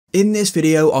In this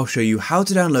video, I'll show you how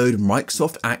to download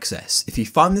Microsoft Access. If you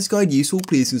find this guide useful,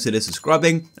 please consider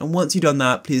subscribing, and once you've done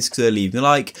that, please consider leaving a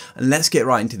like, and let's get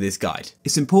right into this guide.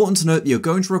 It's important to note that you're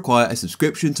going to require a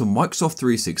subscription to Microsoft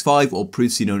 365, or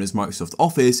previously known as Microsoft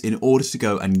Office, in order to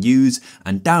go and use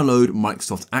and download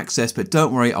Microsoft Access, but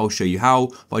don't worry, I'll show you how.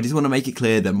 But I just want to make it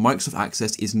clear that Microsoft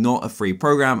Access is not a free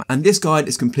program, and this guide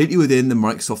is completely within the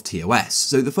Microsoft TOS.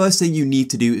 So the first thing you need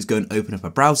to do is go and open up a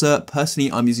browser. Personally,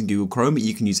 I'm using Google Chrome, but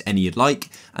you can use any you'd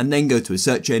like, and then go to a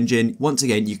search engine. Once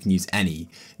again, you can use any.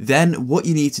 Then what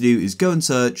you need to do is go and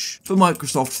search for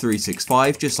Microsoft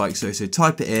 365, just like so. So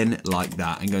type it in like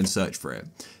that and go and search for it.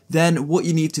 Then what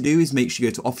you need to do is make sure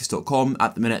you go to office.com.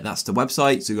 At the minute, that's the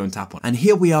website, so go and tap on. And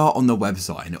here we are on the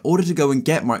website. In order to go and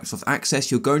get Microsoft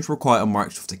Access, you're going to require a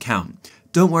Microsoft account.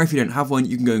 Don't worry if you don't have one,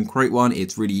 you can go and create one.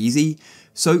 It's really easy.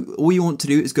 So all you want to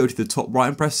do is go to the top right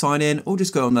and press sign in, or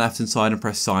just go on the left hand side and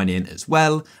press sign in as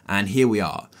well. And here we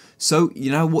are. So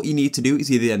you know what you need to do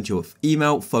is either enter your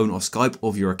email, phone or Skype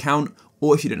of your account,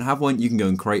 or if you don't have one, you can go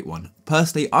and create one.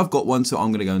 Personally, I've got one, so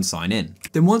I'm going to go and sign in.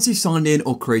 Then once you've signed in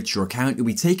or created your account, you'll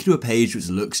be taken to a page which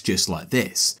looks just like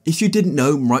this. If you didn't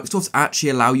know, Microsoft actually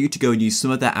allow you to go and use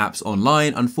some of their apps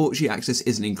online. Unfortunately, Access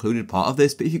isn't included part of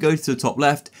this, but if you go to the top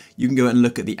left, you can go and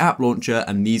look at the app launcher,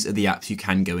 and these are the apps you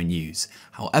can go and use.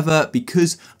 However,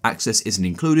 because Access isn't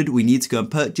included, we need to go and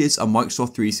purchase a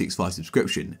Microsoft 365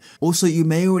 subscription. Also, you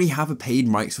may already have a paid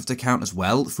Microsoft account as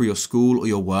well for your school or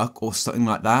your work or something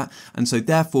like that, and so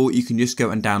therefore you can just go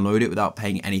and download it without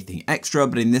paying anything extra.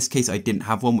 But in this case, I didn't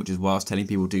have one, which is why I was telling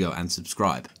people to go and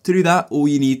subscribe. To do that, all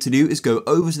you need to do is go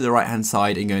over to the right hand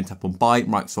side and go and tap on buy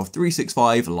Microsoft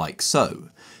 365 like so.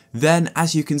 Then,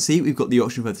 as you can see, we've got the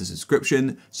option for the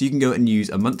subscription, so you can go and use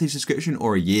a monthly subscription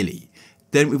or a yearly.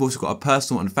 Then we've also got a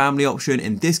personal and family option.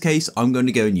 In this case, I'm going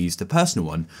to go and use the personal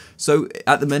one. So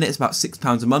at the minute, it's about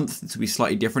 £6 a month. This will be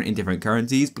slightly different in different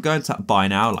currencies, but go and tap buy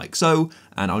now like so,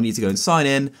 and I'll need to go and sign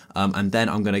in, and then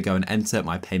I'm going to go and enter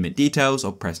my payment details.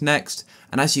 I'll press next.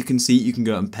 And as you can see, you can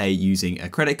go and pay using a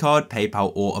credit card,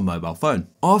 PayPal, or a mobile phone.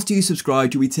 After you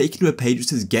subscribe, you'll be taken to a page that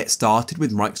says Get Started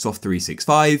with Microsoft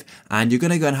 365, and you're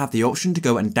going to go and have the option to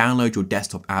go and download your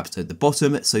desktop apps at the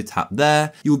bottom, so tap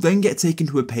there. You'll then get taken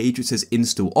to a page which says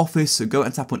Install Office, so go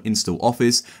and tap on Install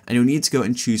Office, and you'll need to go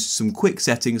and choose some quick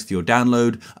settings for your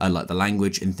download, like the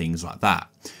language and things like that.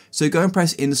 So go and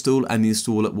press install, and the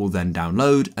installer will then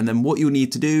download, and then what you'll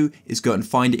need to do is go and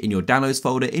find it in your downloads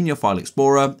folder in your file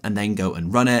explorer, and then go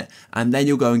and run it, and then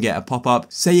you'll go and get a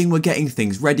pop-up saying we're getting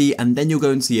things ready, and then you'll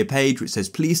go and see a page which says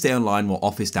please stay online while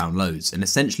Office downloads, and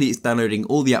essentially it's downloading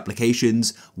all the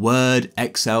applications, Word,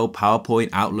 Excel, PowerPoint,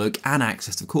 Outlook, and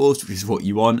Access of course, which is what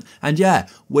you want, and yeah,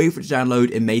 wait for it to download.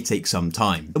 It may take some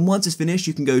time. And once it's finished,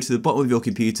 you can go to the bottom of your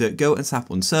computer, go and tap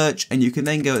on search, and you can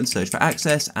then go and search for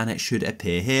Access, and it should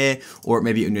appear here, or it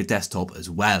may be on your desktop as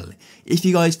well. If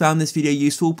you guys found this video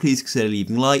useful, please consider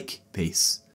leaving a like. Peace.